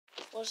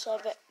What's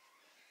up?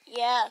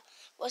 Yeah.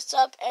 What's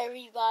up,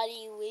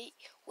 everybody? We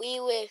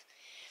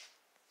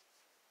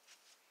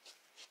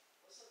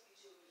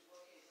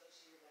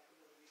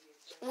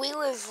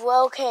with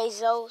Will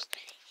Kazos.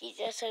 He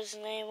just has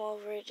his name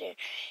over there,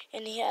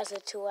 and he has a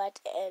 2 at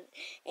the end.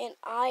 And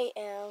I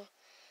am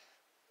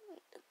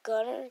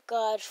Gunner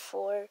God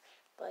 4,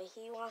 but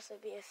he wants to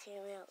be a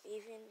female,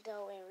 even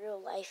though in real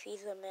life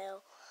he's a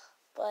male.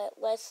 But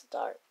let's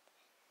start.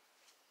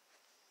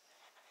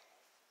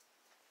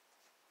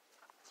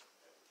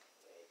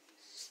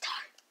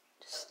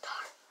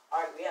 Start.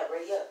 Alright, yeah,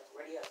 ready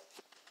up.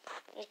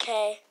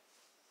 Okay.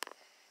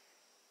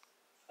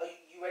 Are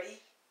you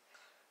ready?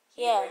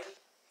 Yeah. Ready?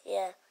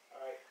 Yeah.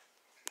 Alright.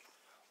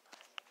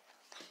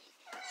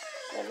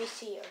 Let me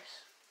see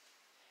yours.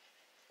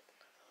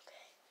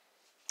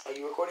 Are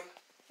you recording?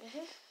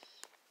 Mhm.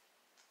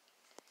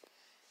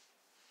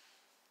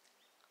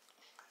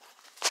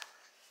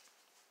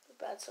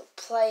 About to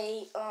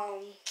play,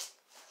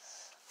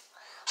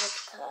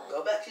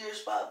 Go back to your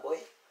spot, boy.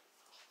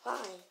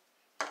 Fine.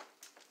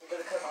 I'm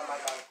gonna cut my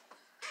mic on.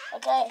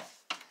 Okay.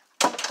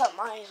 I'll cut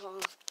mine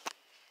on.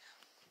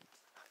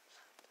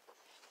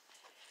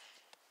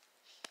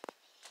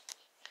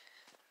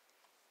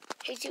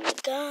 Hey, you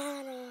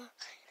gonna.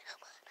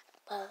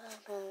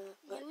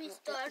 You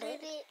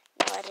restarted it?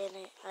 No, I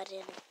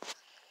didn't.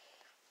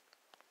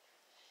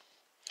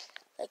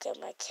 Look at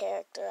my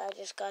character. I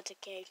just got the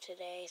game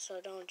today,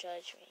 so don't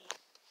judge me.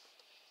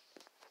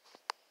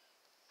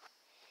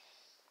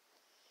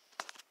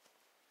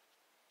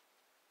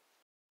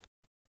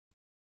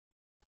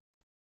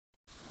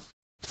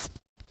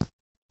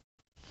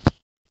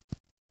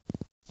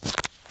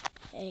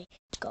 Hey,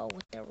 go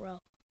with the row.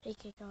 Hey,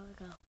 go.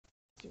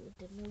 Do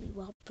the newly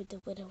walk with the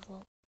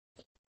roll.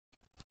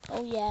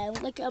 Oh yeah,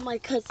 look at my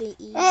cousin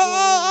E. Hey,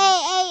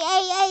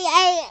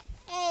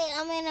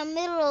 I'm in the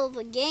middle of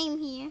a game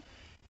here.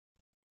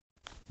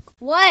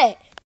 What?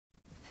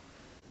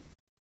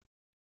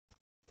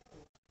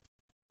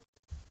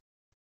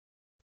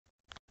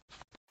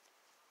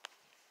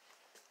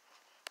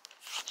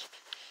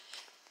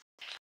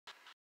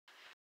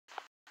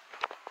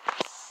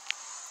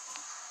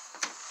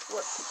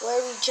 Where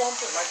are we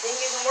jumping? My thing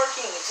isn't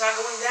working. It's not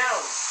going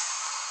down.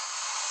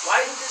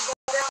 Why isn't this going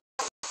down?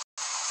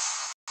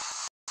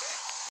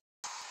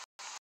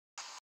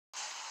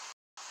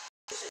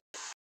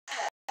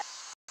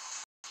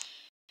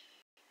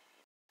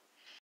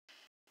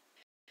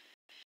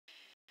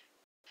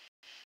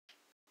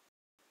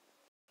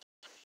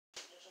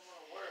 It doesn't want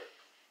to work.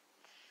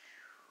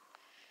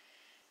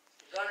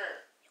 Gunner.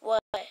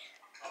 What? I'm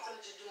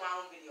gonna just do my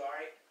own video,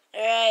 alright?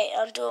 Alright,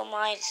 I'm doing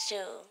mine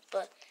too,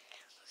 but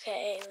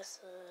okay,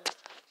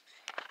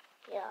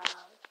 yeah,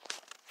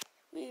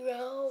 we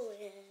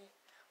rolling.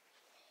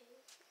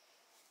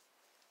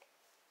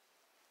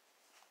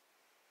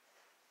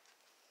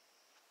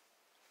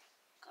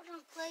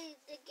 Gonna play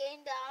the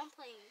game that I'm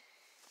playing.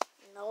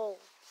 No,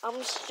 I'm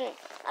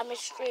gonna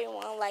stream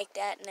one like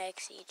that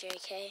next,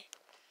 EJK.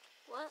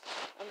 What?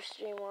 I'm gonna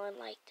stream one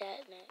like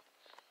that next.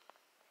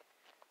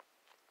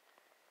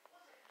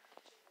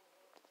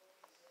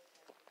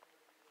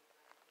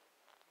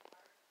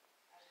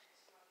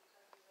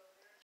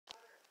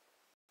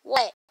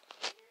 What?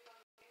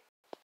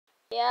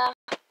 Yeah.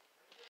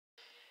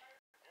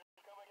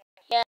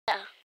 Yeah.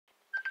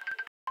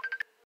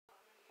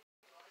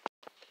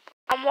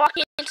 I'm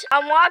walking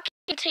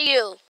to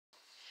you.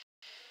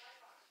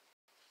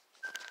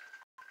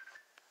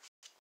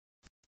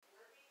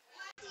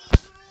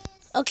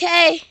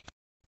 Okay.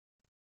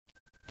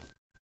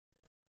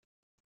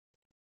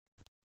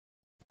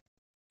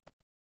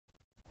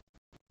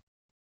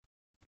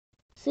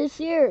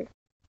 Sincere.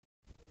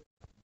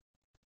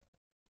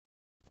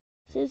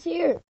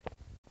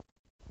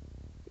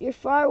 You're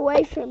far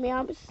away from me.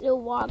 I'm still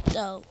walk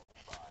though.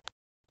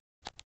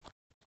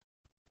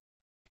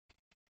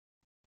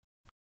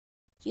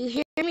 You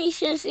hear me,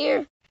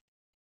 Sincere?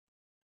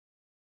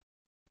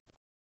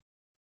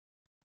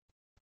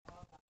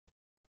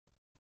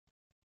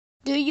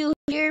 Do you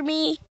hear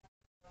me?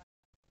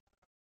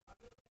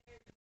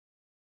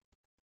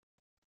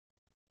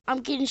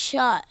 I'm getting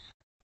shot.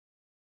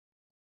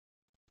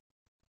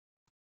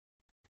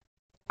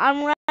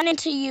 I'm running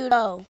to you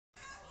though.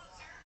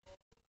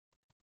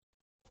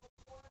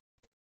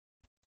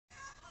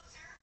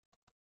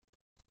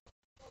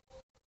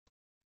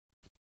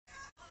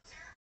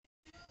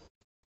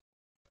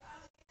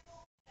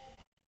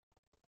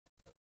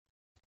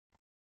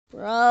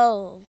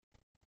 Bro.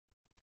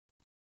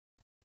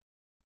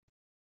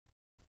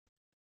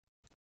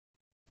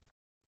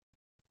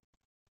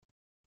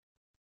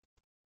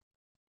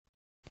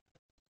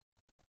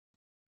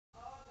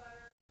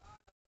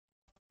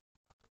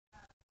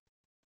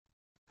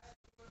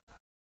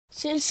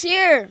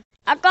 Sincere,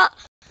 I got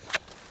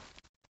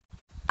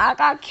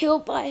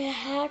killed by a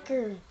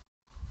hacker.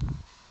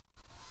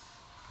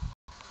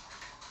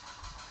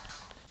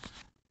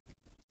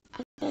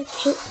 I got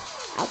killed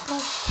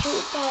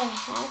by a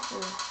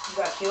hacker. You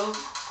got killed?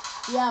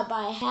 Yeah,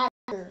 by a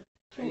hacker.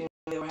 I didn't know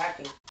they were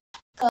hacking.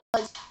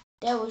 Cause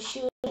They were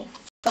shooting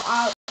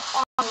from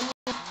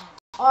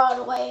all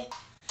the way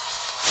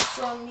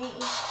from me.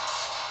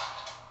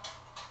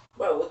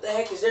 Bro, what the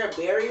heck? Is there a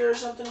barrier or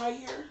something right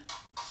here?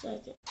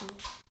 Second.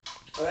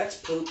 Oh, that's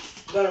poop.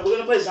 We're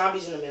gonna play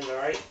zombies in a minute,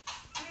 alright?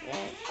 Yeah.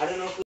 I don't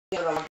know if we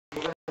can.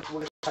 We're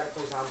gonna try to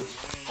play zombies.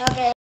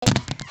 Okay.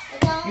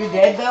 You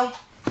dead though?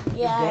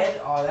 Yeah. You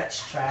dead? Oh, that's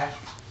trash.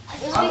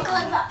 It's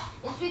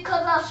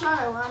because I was trying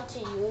to run to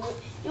you.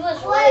 You was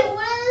Wait, right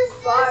what is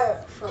this?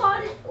 far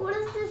from me. What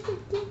is this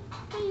thing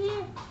right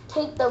here?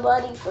 Take the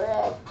buddy for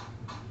Ed.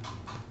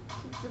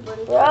 It's the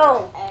buddy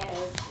Bro, for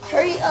Ed.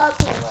 hurry up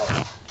and look.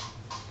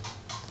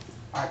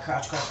 Alright,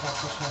 crouch. Crouch.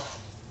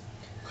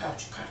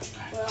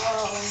 Bro,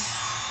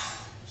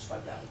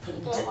 Swipe down. Put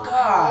it get my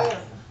God.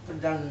 hair. Put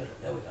it down in the middle.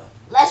 There we go.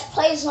 Let's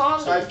play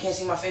zombies. Sorry if you can't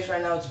see my face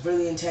right now. It's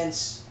really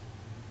intense.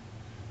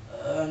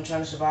 I'm trying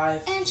to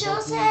survive. And Both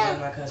Joseph. me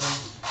and my cousin.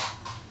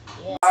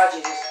 Yeah. Oh,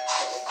 Jesus.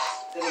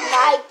 Okay.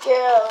 My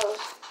girls.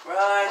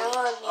 Run.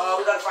 Run. Oh,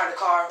 we gotta find a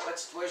car.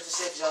 Where's the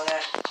safe zone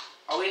at?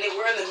 We're in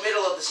the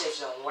middle of the safe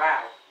zone.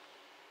 Wow.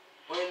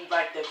 We're in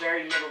like the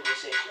very middle of the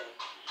safe zone.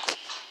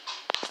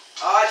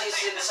 Oh,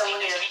 Jesus, there's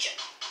someone here.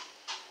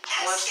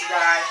 Wants to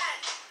die.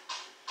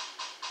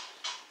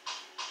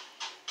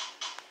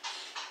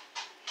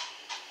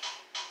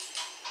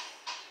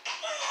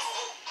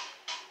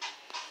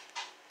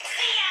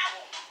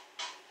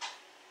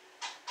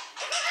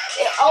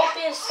 It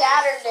opens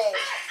Saturday.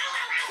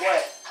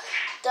 What?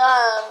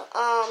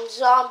 The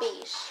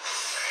zombies.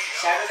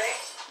 Saturday?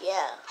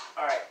 Yeah.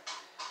 Alright.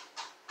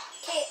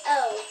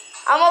 KO.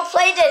 I'm gonna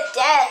play the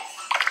death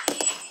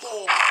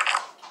game.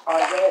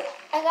 Alright, go ahead.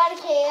 I got a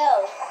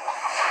KO.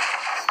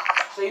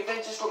 So you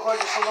finished just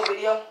recording a single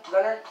video,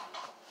 Gunner?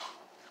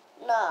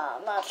 Nah,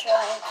 I'm not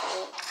trying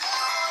to.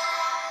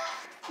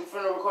 You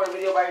finna record a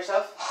video by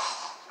yourself?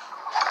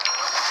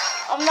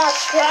 I'm not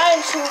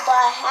trying to, but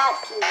I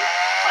have to.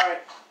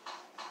 Alright.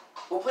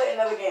 We'll play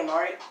another game,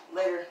 alright?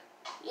 Later.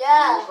 We'll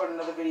Yeah. record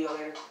another video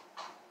later,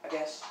 I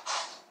guess.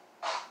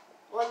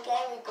 What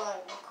game we gonna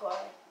record?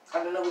 I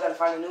don't know, we gotta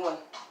find a new one.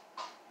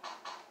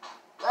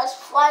 Let's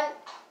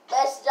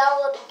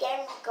download the game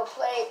we can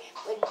play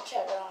with each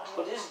other on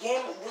But it.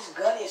 this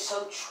gun is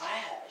so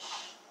trash.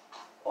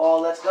 Oh,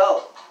 let's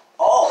go.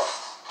 Oh.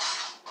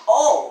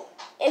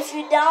 If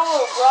you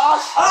download Brawl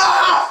Stars,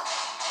 Ah!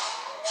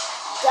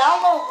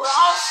 download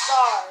Brawl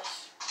Stars.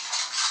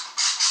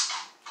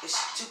 It's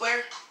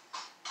two-player?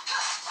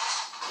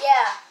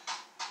 Yeah.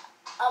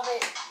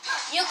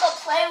 You can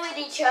play with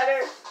each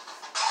other.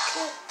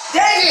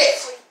 Dang it!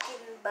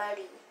 Freaking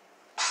buddy.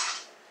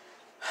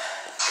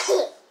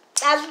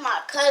 That's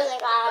my cousin,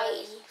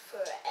 guys.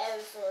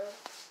 Forever.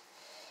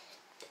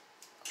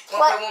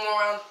 Wanna play one more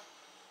round?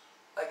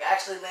 Like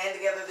actually land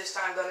together this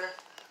time, Gunner?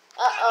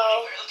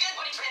 Uh-oh.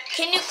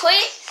 Can you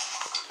quit?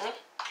 Hmm?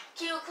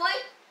 Can you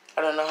quit?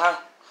 I don't know how.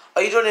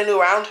 Are you doing a new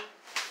round? Yeah.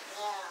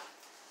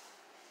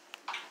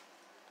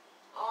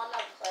 I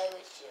wanna play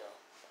with you.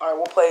 Alright,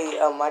 we'll play,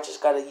 you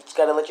just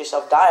gotta let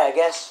yourself die, I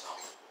guess.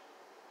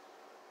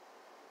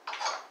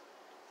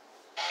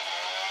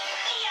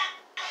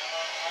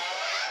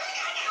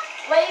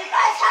 Wait, you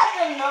guys have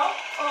to know?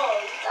 Oh,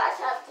 you guys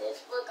have this.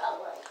 Look, I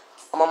like.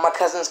 I'm on my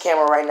cousin's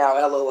camera right now,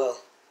 LOL.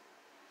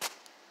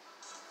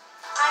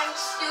 I'm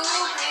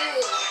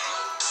stupid.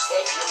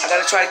 I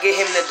gotta try to get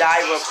him to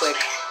die real quick.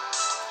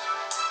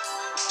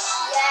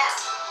 Yeah.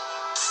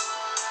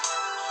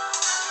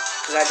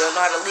 Because I don't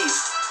know how to leave.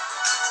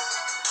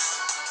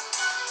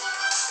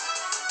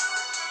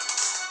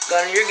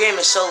 Gunner, your game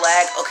is so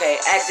lag. Okay,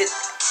 exit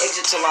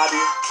to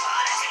lobby.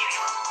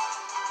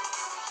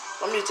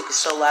 My music is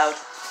so loud.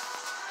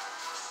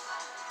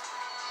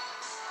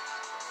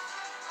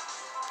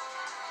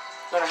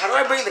 Gunner, how do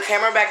I bring the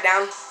camera back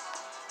down?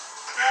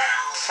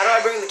 How do I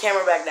bring the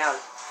camera back down?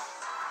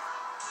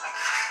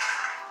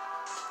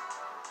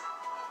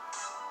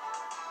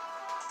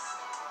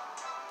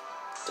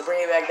 To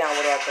bring it back down,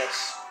 what do I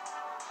press?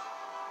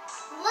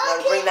 Look,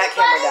 to bring that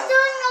camera down.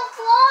 doing the Oh,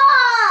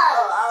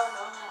 vlog. I don't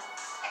know how.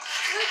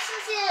 Listen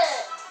to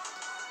it.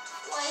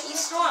 Wait,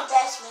 He's doing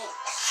investment.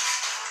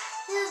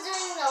 he's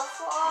doing the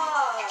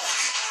vlog.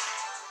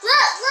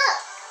 Look.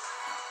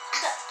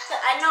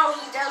 I know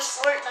he does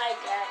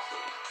Fortnite back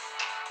here.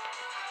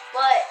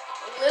 But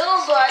little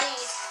buddy,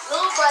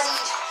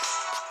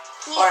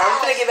 Alright, I'm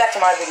gonna get back to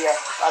my video.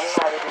 I don't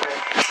know how to do it.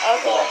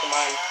 Okay. Get back to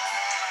mine.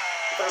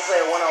 I'm gonna play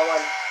a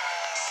one-on-one.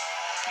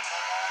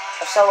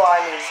 A solo, I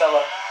mean solo.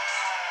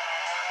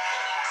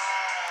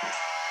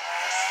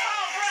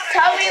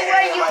 Tell me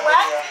where you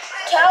land.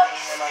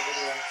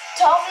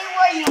 Tell me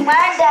where you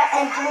land at,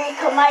 and we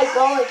might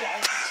go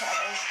against each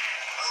other.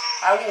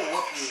 I will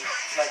whoop you.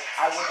 Like,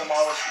 I will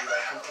demolish you.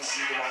 Like,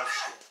 completely demolish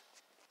you.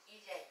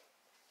 EJ,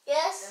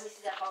 Yes. let me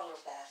see that phone real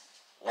fast.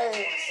 Where? I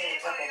just want to send a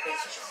couple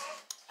pictures.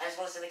 I just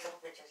want to send a couple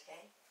pictures,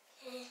 okay?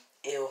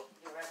 Ew.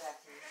 Be right back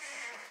to you.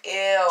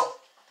 Ew.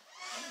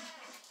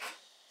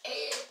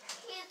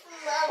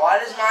 Why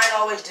does mine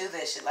always do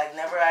this? It, like,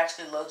 never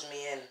actually loads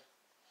me in.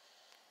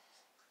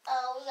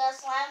 Oh, we got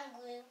slime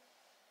glue.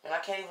 And I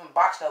can't even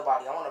box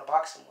nobody. I want to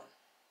box someone.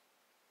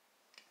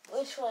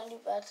 Which one you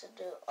about to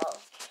do? Oh,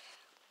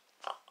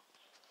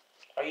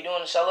 Are you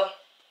doing a solo?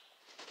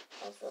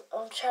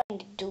 I'm trying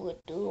to do a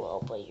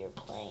duo, but you're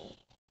playing.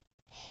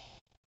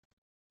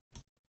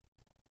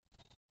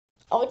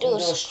 I'm You gonna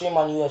do a stream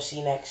on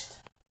UFC next.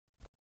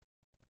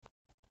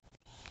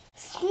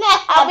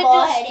 Smack that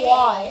ball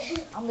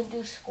head. I'm gonna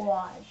do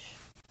squash.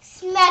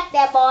 Smack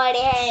that ball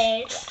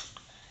head.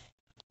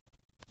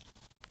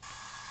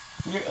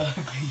 You're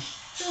ugly.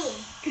 Who?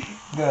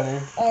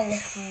 Gunner.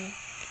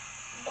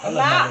 I'm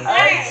not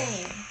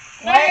ugly.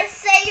 What?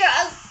 Say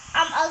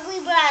I'm ugly,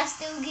 but I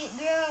still get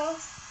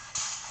girls.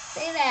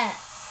 Say that.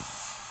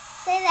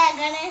 Say that,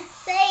 Gunner.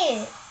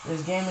 Say it.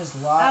 This game is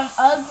I'm locked.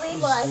 ugly,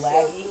 It's but I still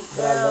laggy, get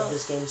but I love girls.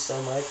 this game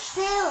so much.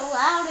 Say it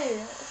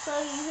louder so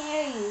I can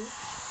hear you.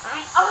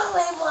 I'm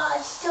ugly, but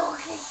I still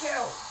get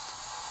girls.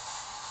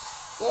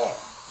 Yeah.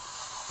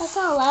 That's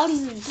how loud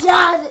you are.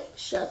 Got it.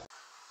 Shut.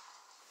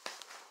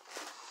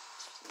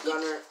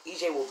 Gunner,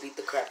 EJ will beat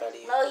the crap out of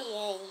you. No, he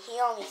ain't. He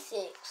only 6.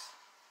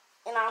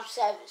 And I'm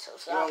 7, so You're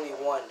stop. only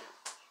 1.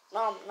 No,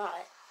 I'm not.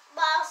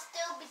 But I'll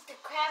still beat the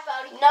crap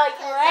out of you. No, you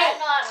because I ain't.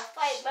 know how to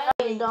fight better.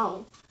 No, you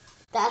don't.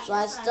 That's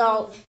why I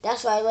start.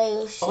 That's why I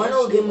later. Oh, I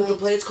know what game we can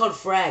play. It's called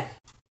Frag.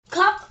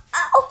 Come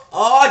out.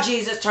 Oh,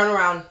 Jesus. Turn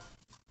around.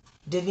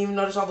 Didn't even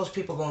notice all those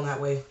people going that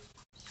way.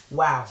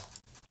 Wow.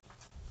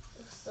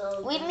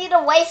 So We need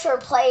to wait for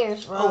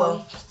players, bro. Oh,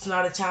 well. It's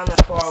not a town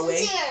that far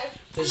away.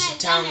 There's a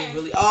town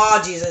really...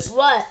 Oh, Jesus.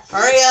 What?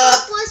 Hurry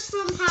up. Was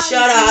from how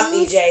Shut up,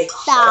 EJ.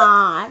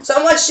 Stop.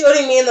 Someone's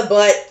shooting me in the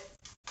butt.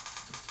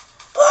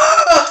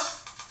 Ah!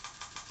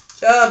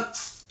 Jump.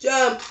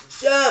 Jump.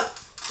 Jump.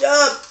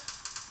 Jump.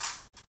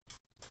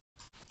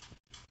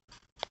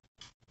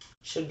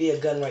 Should be a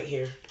gun right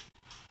here.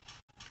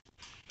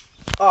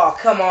 Oh,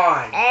 come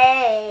on.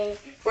 Hey.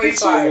 Free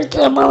fire.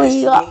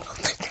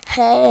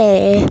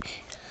 Hey.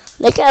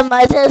 Look at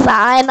my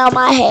design on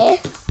my head.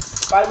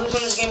 If I lose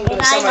on this game, I'm going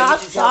And to sell I my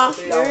knocked YouTube channel off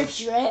for your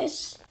 $3.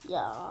 dress.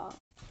 Yeah.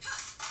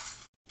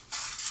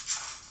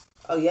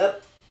 Oh,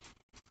 yep.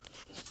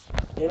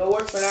 It'll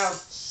work for now.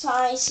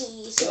 Science.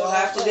 It'll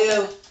have to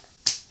do.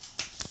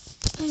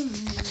 You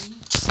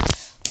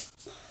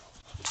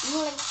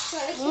want to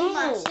try to keep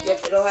my chest? Yep,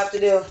 it'll have to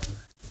do.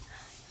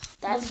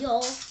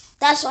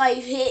 That's why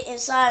you hit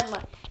inside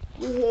my.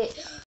 You hit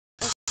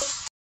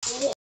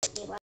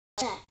me like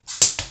that.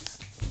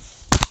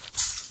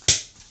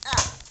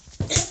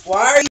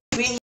 Why are you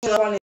beating him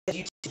up on his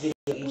YouTube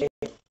video, EJ?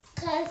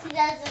 Because he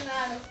doesn't know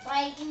how to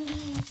fight.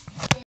 And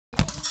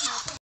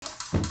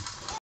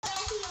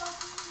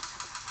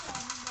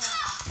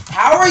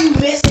How are you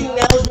missing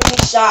those many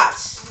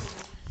shots?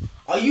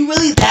 Are you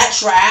really that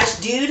trash,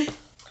 dude?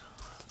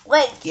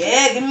 Wait.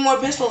 Yeah, give me more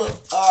pistol.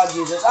 Oh,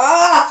 Jesus.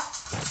 Ah!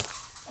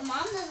 the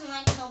mom doesn't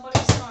like nobody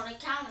start a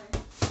counter.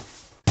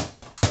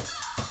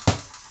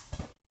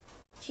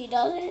 She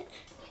doesn't?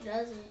 She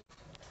doesn't.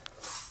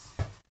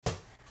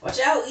 Watch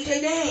out,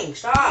 EJ, dang.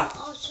 Stop.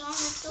 Oh, Sean is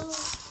still.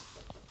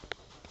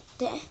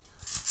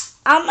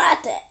 I'm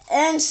at the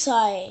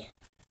inside.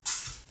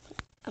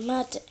 I'm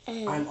at the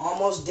end. I'm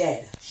almost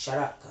dead. Shut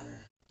up,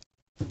 Gunner.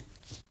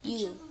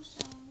 You.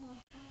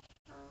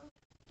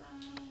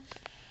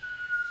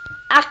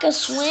 I can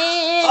swim.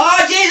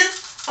 Oh,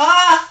 Jesus.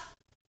 Ah!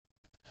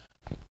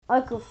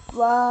 I can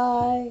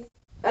fly.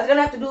 That's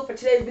gonna have to do it for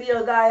today's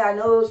video, guys. I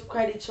know it was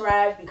pretty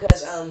trash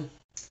because,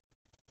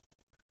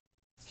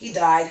 he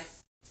died.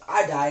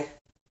 I died.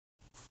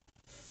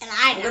 And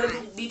I'm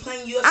gonna be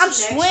playing UFC I'm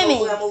next. swimming.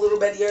 Hopefully I'm a little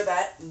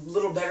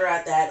better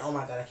at that. Oh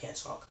my God, I can't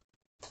talk.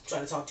 I'm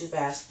trying to talk too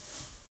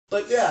fast.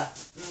 But yeah,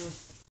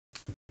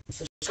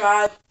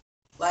 subscribe,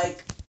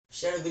 like,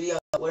 share the video,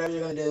 whatever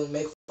you're gonna do.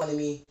 Make fun of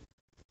me,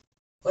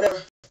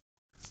 whatever.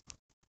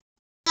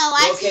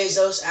 Okay,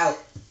 Zos out.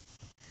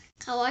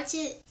 Can I watch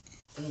it?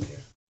 I don't care.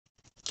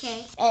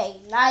 Okay. Hey,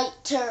 night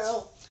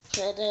turtle.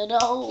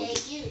 Okay,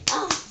 you.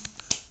 Oh.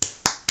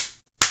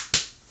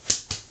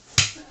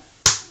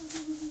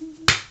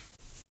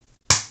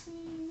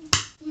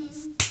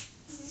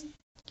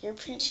 Your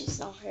pinches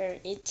don't hurt.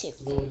 It You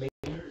tickles. wanna make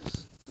it hurt?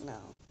 No.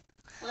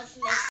 What's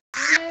next?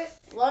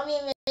 Want me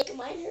to make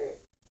mine hurt?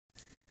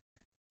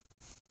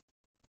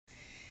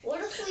 What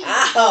if we?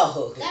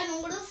 Ow!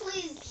 Then what if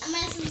we?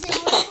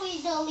 What if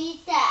we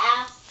delete the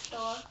app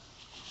store?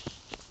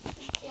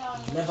 Yeah.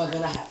 Never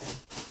gonna happen.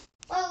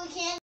 Well, we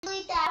can't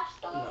delete the app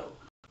store. No,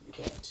 you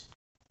can't.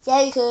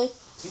 Yeah, you could.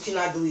 You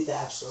cannot delete the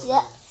app store.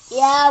 Yeah.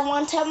 Yeah,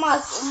 one time my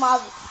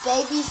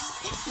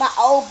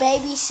old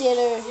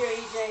babysitter Here,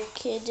 EJ.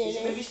 kid Is did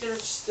your it. babysitter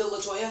still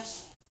Latoya?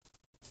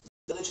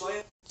 Still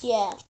Latoya?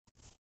 Yeah.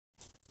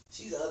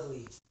 She's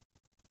ugly.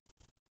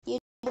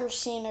 Never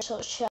seen her,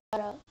 so shut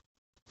up.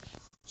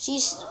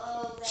 She's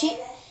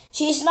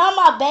not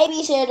my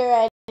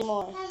babysitter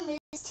anymore. I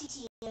miss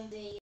TTM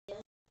video.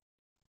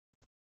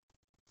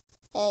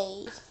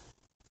 Hey.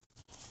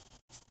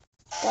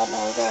 Got.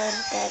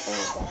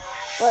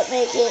 What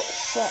make it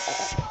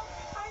fun?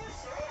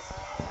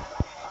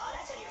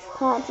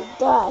 Time to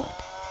die.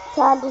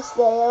 Time to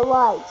stay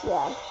alive,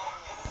 yeah.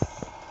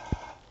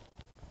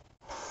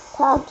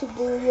 Time to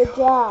do your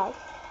job.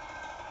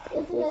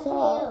 It's It's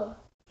hot.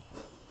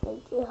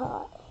 It's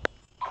hot.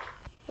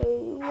 What do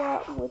you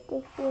want with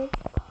the fish?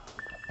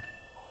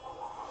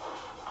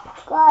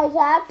 Guys,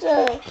 I have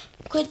to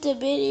quit the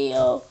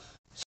video